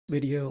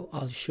video,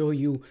 I'll show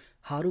you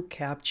how to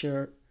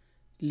capture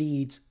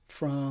leads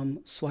from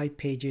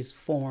SwipePages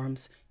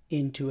forms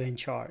into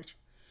Encharge.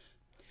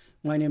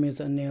 My name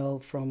is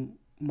Anil from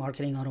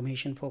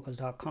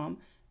marketingautomationfocus.com.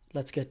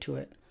 Let's get to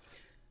it.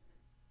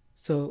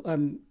 So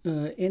I'm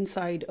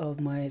inside of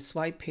my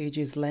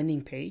SwipePages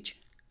landing page,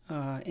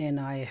 and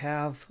I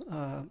have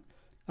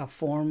a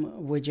form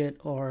widget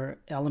or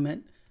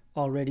element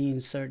already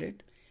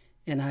inserted,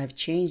 and I've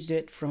changed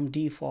it from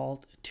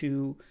default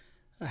to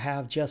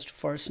have just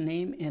first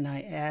name, and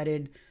I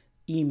added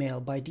email.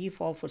 By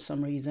default, for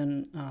some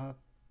reason,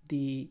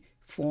 the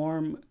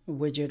form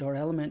widget or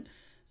element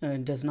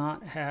does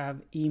not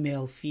have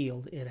email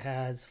field. It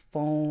has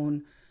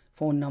phone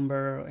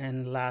number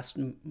and last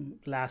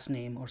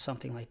name or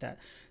something like that.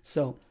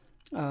 So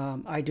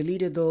I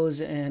deleted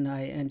those, and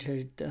I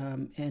entered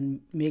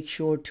and make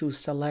sure to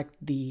select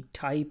the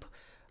type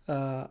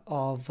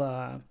of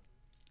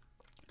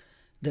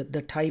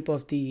the type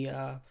of the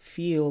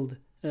field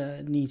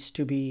needs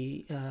to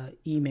be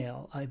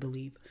email, I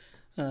believe.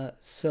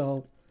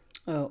 So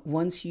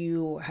once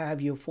you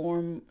have your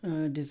form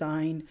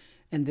design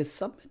and this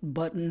submit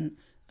button,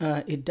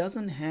 it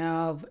doesn't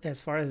have,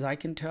 as far as I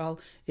can tell,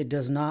 it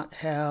does not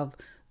have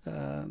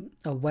a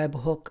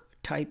webhook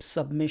type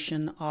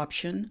submission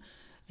option.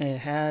 It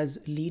has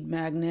lead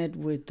magnet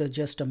with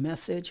just a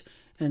message,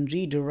 and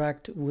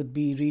redirect would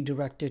be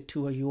redirected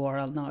to a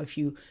URL. Now, if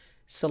you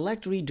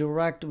select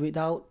redirect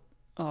without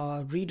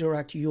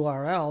redirect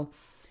URL,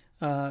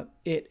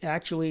 it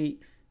actually,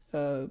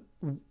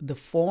 the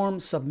form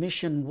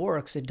submission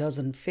works, it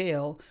doesn't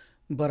fail.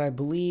 But I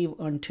believe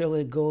until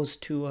it goes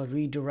to a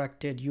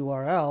redirected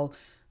URL,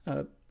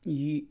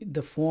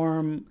 the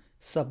form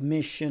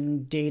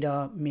submission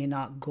data may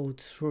not go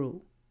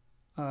through.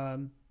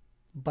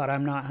 But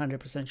I'm not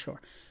 100%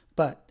 sure.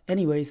 But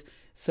anyways,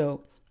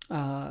 so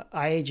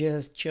I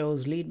just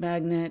chose lead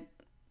magnet,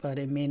 but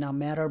it may not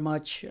matter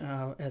much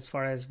as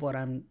far as what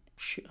I'm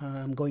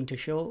going to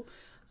show.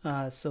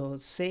 So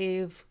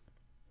save,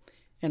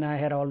 and I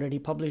had already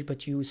published,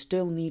 but you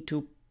still need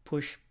to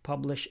push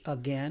publish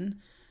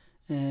again.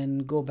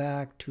 And go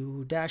back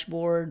to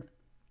dashboard,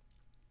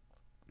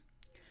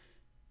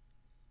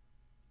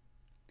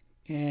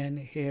 and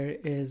here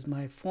is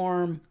my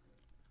form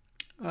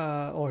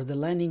or the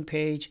landing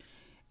page.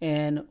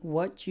 And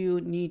what you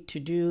need to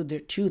do, there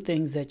are two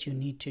things that you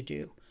need to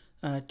do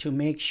to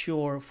make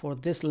sure for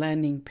this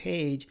landing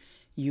page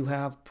you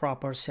have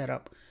proper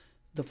setup.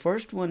 The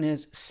first one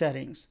is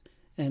settings,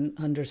 and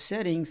under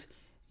settings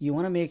you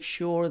want to make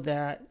sure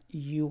that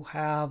you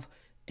have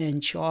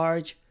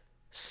Encharge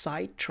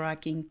site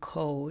tracking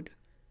code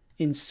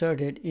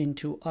inserted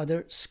into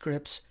other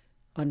scripts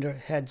under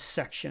head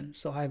section.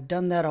 So I've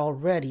done that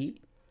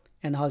already,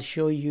 and I'll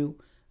show you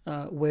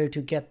where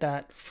to get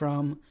that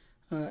from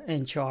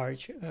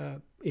Encharge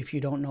if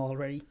you don't know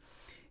already.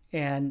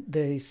 And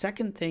the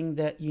second thing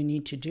that you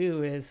need to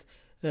do is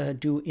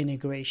do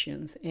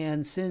integrations.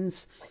 And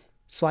since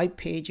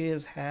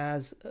SwipePages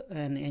has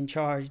an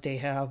Encharge, they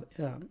have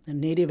a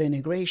native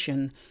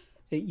integration.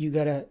 You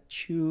gotta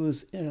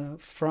choose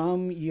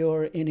from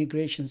your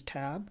integrations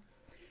tab,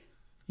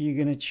 you're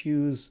gonna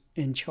choose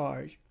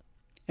Encharge,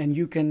 and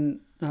you can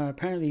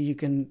apparently you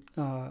can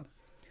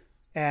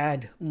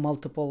add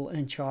multiple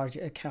Encharge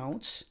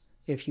accounts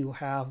if you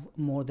have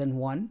more than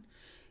one,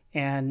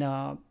 and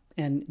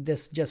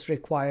this just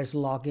requires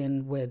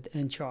login with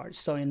Encharge.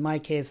 So in my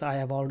case, I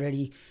have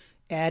already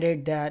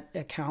added that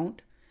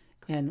account,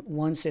 and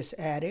once it's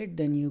added,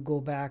 then you go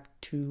back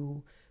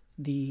to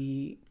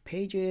the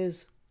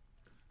pages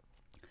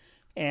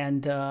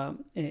and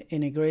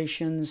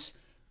integrations,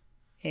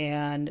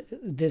 and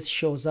this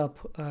shows up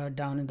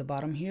down in the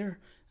bottom here,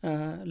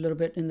 a little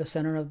bit in the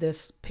center of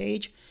this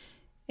page.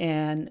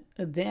 And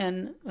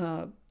then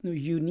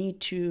you need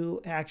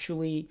to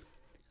actually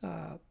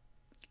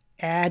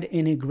add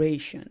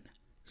integration.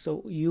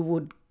 So you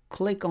would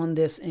click on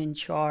this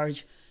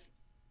Encharge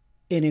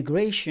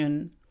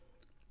integration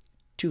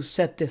to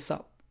set this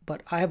up.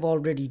 But I've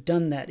already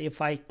done that.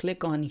 If I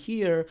click on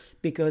here,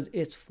 because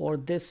it's for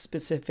this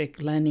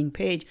specific landing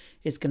page,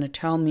 it's going to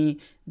tell me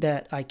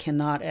that I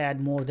cannot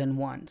add more than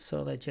one.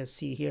 So let's just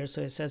see here.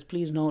 So it says,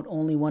 please note,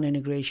 only one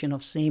integration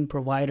of same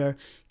provider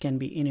can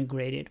be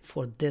integrated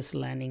for this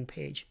landing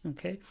page.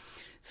 Okay.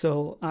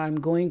 So I'm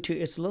going to,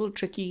 it's a little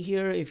tricky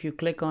here. If you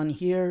click on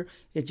here,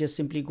 it's just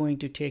simply going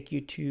to take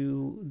you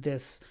to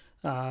this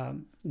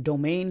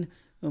domain.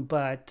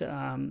 But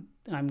I'm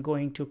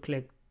going to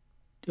click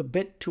a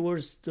bit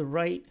towards the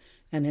right,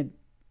 and it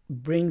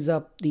brings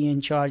up the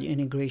Encharge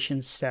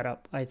integration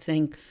setup. I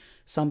think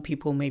some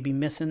people may be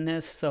missing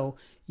this. So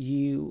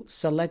you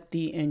select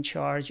the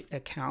Encharge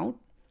account,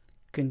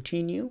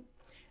 continue.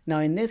 Now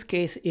in this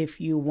case,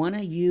 if you want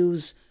to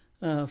use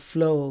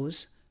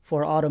flows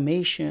for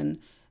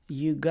automation,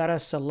 you gotta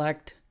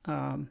select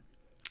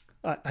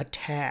a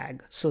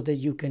tag so that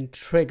you can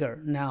trigger.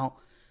 Now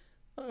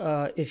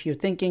if you're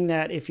thinking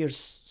that if you're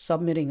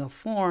submitting a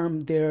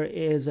form, there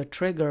is a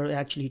trigger,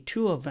 actually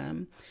two of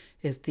them,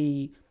 is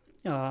the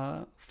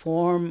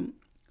form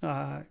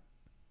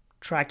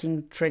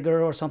tracking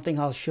trigger or something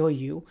I'll show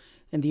you,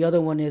 and the other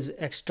one is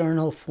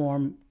external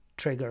form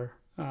trigger.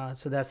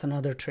 So that's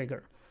another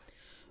trigger.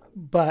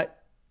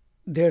 But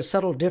there's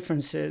subtle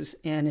differences,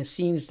 and it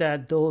seems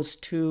that those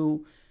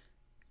two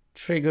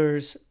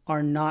triggers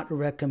are not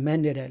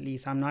recommended. At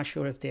least I'm not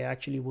sure if they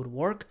actually would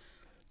work,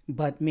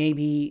 but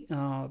maybe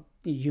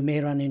you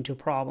may run into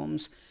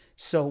problems.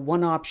 So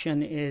one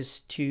option is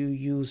to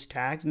use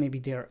tags. Maybe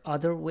there are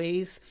other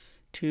ways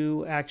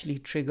to actually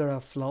trigger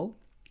a flow,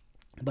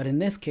 but in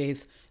this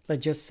case,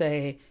 let's just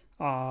say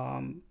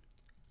opted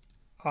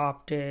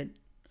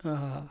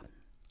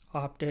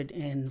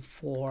in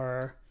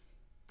for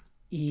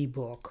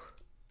ebook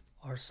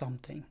or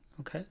something.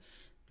 Okay,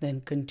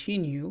 then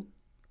continue.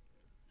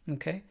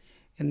 Okay,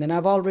 and then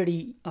I've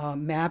already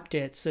mapped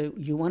it, so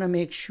you want to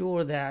make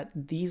sure that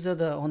these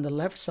are on the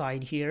left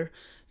side here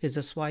is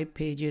the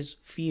SwipePages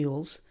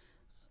fields,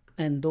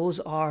 and those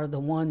are the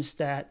ones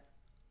that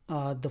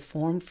the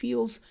form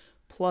fields,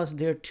 plus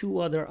there are two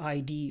other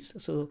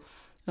IDs. So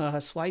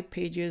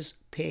SwipePages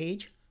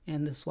page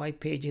and the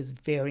SwipePages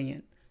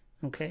variant.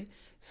 Okay,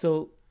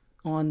 so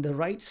on the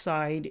right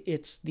side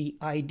it's the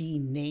ID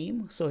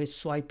name, so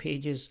it's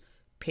SwipePages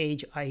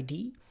page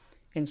ID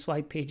and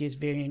SwipePages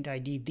variant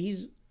ID.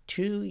 These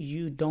two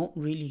you don't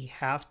really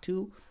have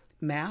to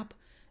map,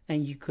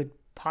 and you could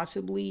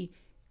possibly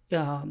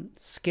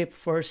skip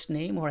first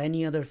name or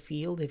any other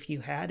field if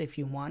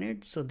you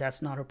wanted, so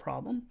that's not a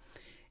problem.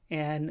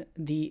 And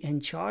the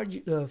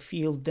Encharge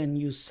field, then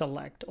you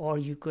select, or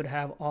you could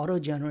have auto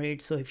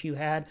generate. So if you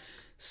had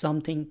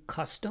something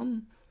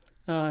custom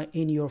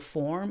in your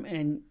form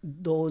and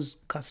those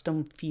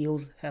custom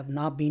fields have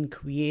not been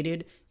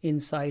created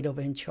inside of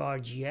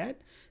Encharge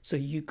yet, so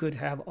you could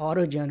have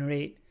auto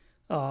generate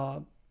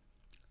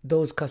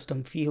those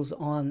custom fields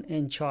on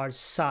Encharge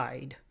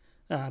side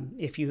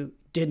if you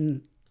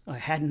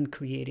hadn't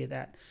created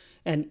that.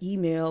 And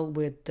email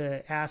with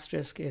the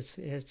asterisk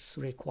it's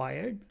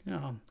required,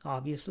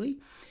 obviously.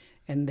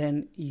 And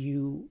then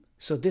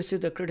so this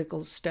is the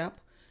critical step.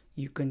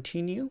 You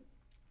continue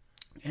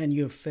and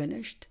you're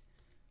finished,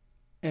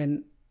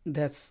 and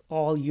that's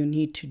all you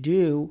need to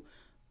do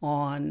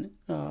on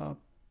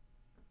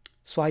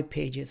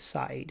SwipePages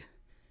side.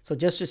 So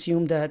just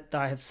assume that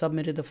I have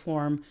submitted the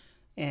form,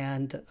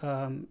 and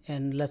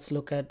let's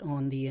look at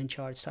on the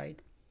Encharge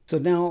side. So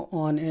now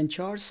on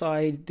Encharge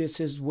side, this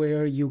is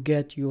where you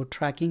get your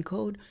tracking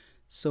code.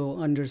 So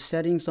under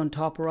settings on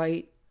top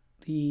right,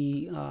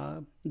 the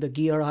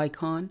gear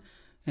icon,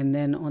 and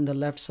then on the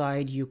left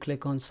side you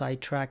click on site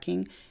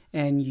tracking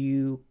and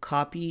you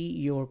copy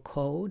your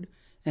code.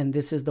 And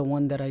this is the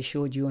one that I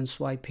showed you on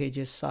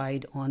SwipePages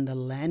side on the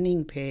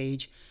landing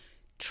page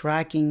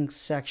tracking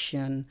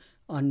section.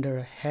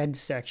 Under head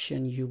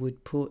section you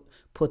would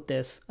put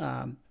this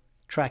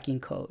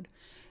tracking code.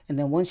 And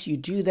then once you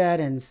do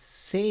that and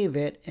save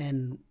it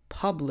and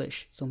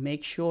publish, so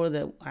make sure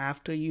that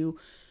after you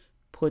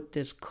put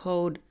this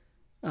code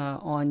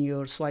on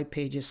your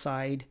SwipePages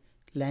side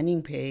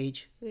landing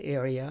page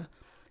area,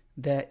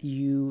 that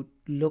you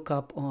look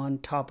up on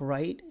top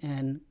right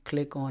and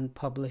click on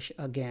publish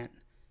again.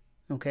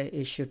 Okay,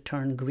 it should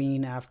turn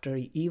green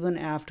even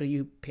after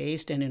you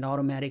paste, and it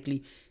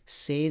automatically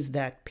saves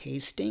that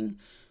pasting,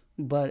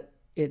 but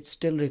it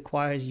still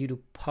requires you to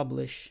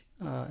publish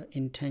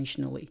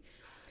intentionally.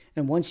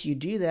 And once you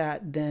do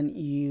that, then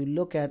you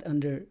look at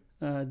under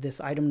this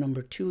item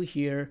number 2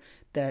 here,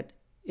 that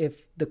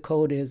if the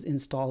code is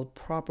installed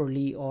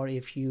properly, or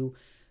if you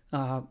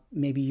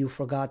maybe you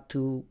forgot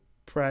to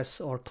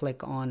press or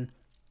click on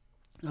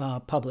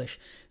publish.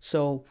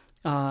 So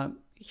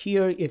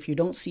here, if you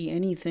don't see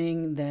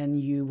anything, then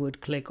you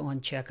would click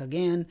on check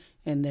again,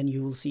 and then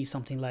you will see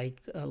something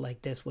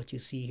like this, what you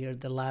see here.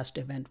 The last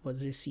event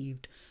was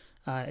received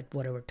at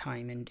whatever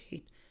time and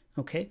date.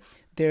 Okay,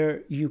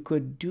 there you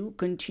could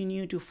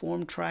continue to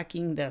form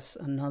tracking. That's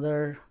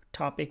another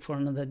topic for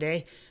another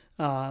day.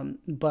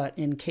 But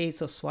in case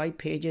of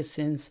SwipePages,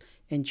 since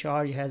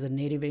Encharge has a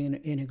native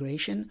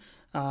integration,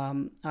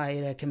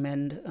 I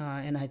recommend,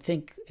 and I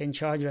think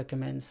Encharge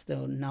recommends,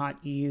 though,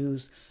 not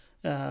use,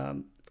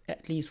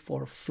 at least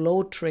for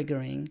flow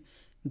triggering,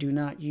 do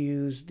not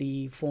use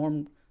the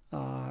form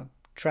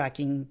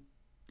tracking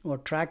or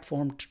tracked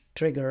form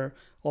trigger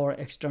or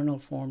external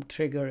form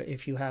trigger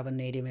if you have a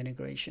native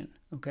integration.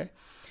 Okay,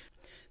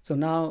 so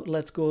now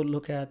let's go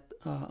look at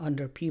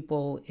under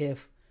people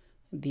if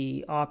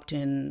the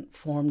opt-in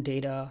form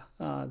data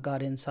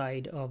got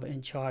inside of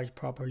Encharge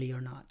properly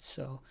or not.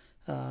 So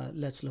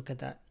let's look at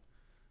that.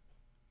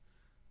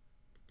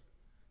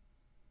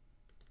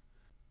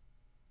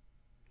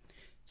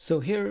 So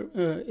here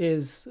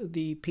is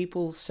the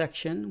people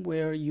section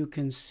where you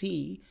can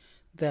see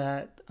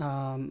that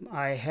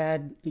I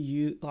had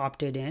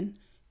opted in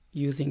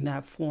using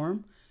that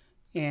form,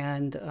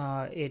 and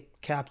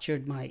it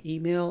captured my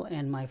email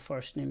and my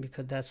first name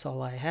because that's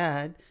all I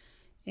had,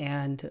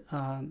 and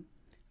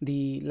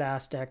the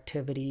last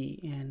activity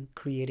and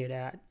created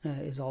at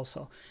is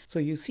also. So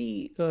you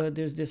see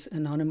there's this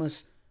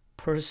anonymous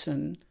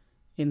person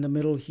in the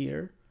middle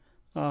here,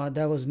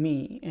 that was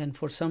me. And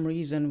for some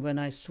reason, when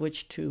I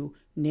switched to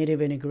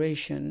native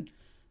integration,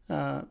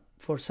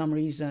 for some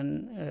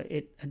reason,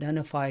 it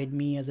identified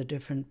me as a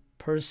different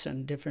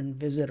person, different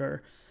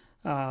visitor.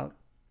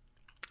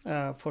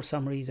 For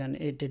some reason,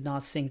 it did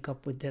not sync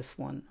up with this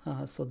one.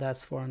 So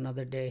that's for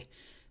another day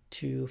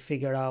to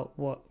figure out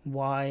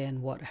why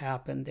and what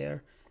happened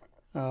there.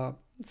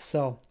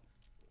 So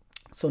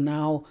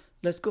now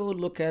let's go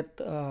look at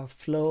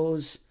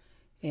flows.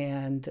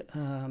 And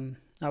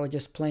I was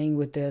just playing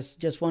with this.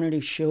 Just wanted to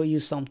show you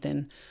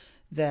something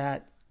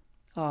that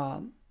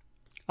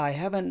I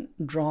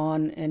haven't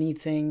drawn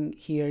anything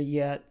here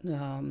yet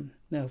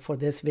for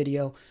this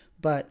video,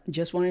 but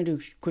just wanted to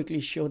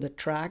quickly show the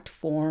tracked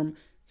form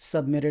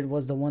submitted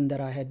was the one that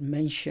I had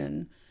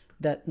mentioned,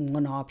 that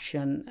one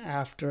option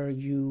after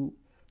you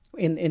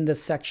in the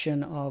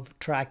section of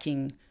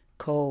tracking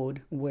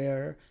code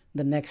where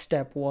the next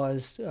step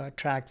was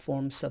tracked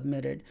form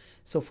submitted.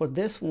 So for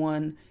this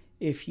one,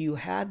 if you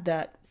had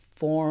that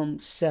form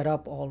set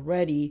up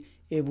already,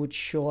 it would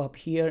show up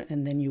here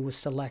and then you would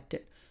select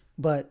it.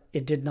 But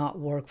it did not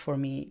work for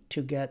me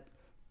to get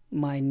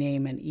my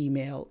name and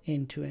email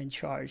into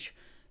Encharge.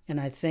 And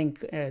I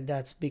think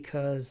that's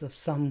because of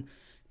some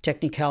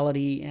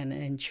technicality and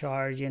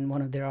Encharge in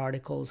one of their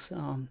articles.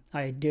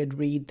 I did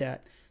read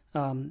that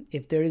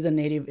if there is a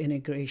native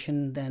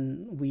integration,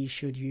 then we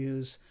should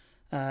use,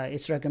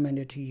 it's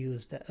recommended to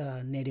use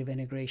the native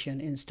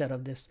integration instead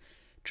of this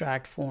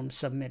tracked form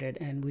submitted.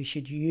 And we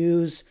should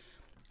use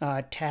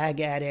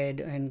tag added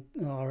and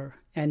or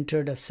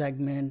entered a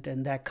segment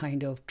and that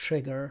kind of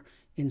trigger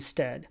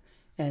instead.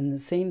 And the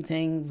same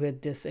thing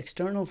with this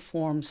external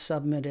form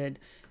submitted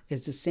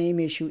is the same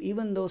issue,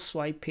 even though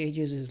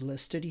SwipePages is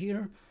listed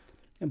here,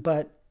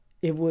 but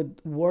it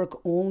would work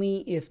only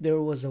if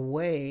there was a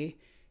way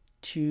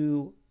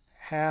to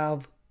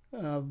have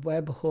a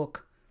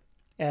webhook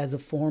as a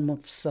form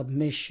of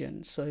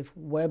submission. So if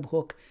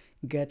webhook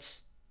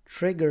gets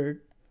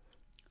triggered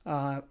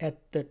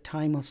at the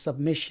time of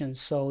submission.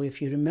 So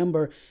if you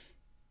remember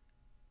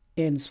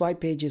in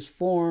SwipePages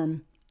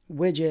form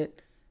widget,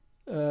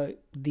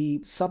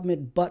 the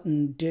submit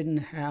button didn't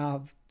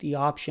have the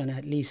option,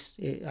 at least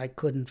I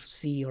couldn't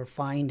see or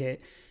find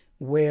it,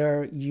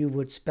 where you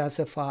would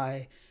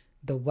specify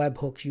the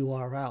webhook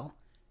URL.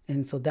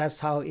 And so that's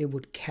how it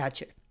would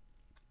catch it.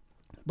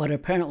 But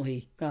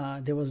apparently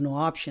there was no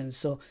option.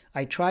 So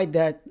I tried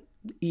that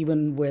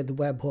even with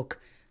webhook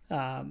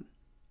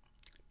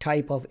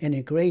type of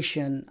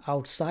integration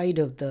outside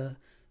of the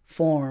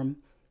form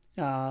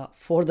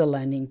for the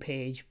landing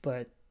page,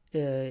 but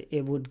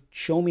it would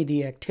show me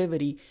the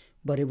activity,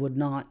 but it would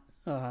not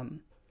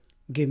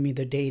give me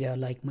the data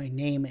like my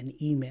name and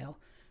email.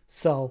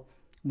 So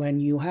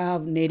when you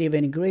have native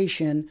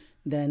integration,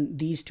 then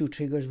these two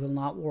triggers will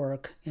not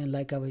work. And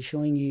like I was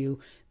showing you,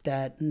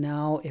 that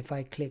now if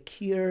I click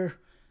here,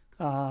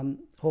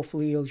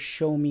 hopefully it'll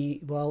show me.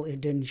 Well, it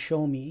didn't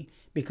show me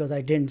because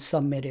I didn't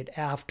submit it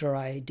after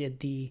I did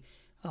the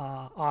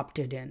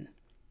opted in.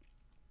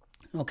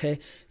 Okay,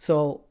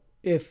 so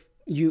if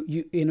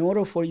you in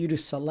order for you to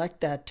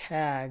select that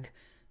tag,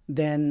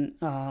 then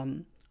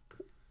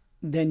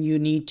you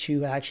need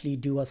to actually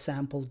do a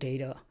sample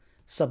data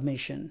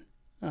submission.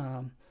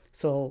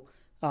 So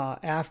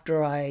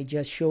after I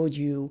just showed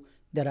you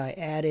that I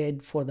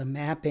added for the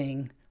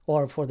mapping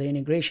or for the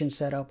integration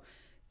setup,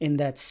 in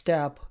that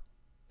step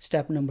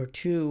number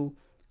 2,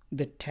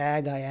 the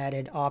tag I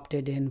added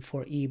opted in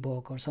for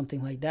ebook or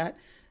something like that.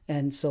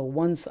 And so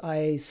once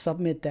I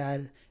submit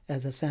that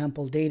as a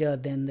sample data,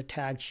 then the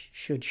tag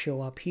should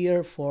show up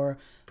here for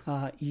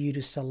you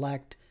to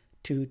select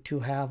to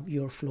have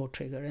your flow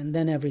trigger, and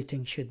then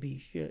everything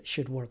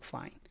should work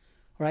fine.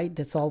 All right,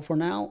 that's all for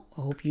now.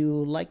 I hope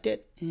you liked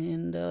it,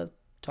 and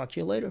talk to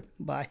you later.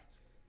 Bye.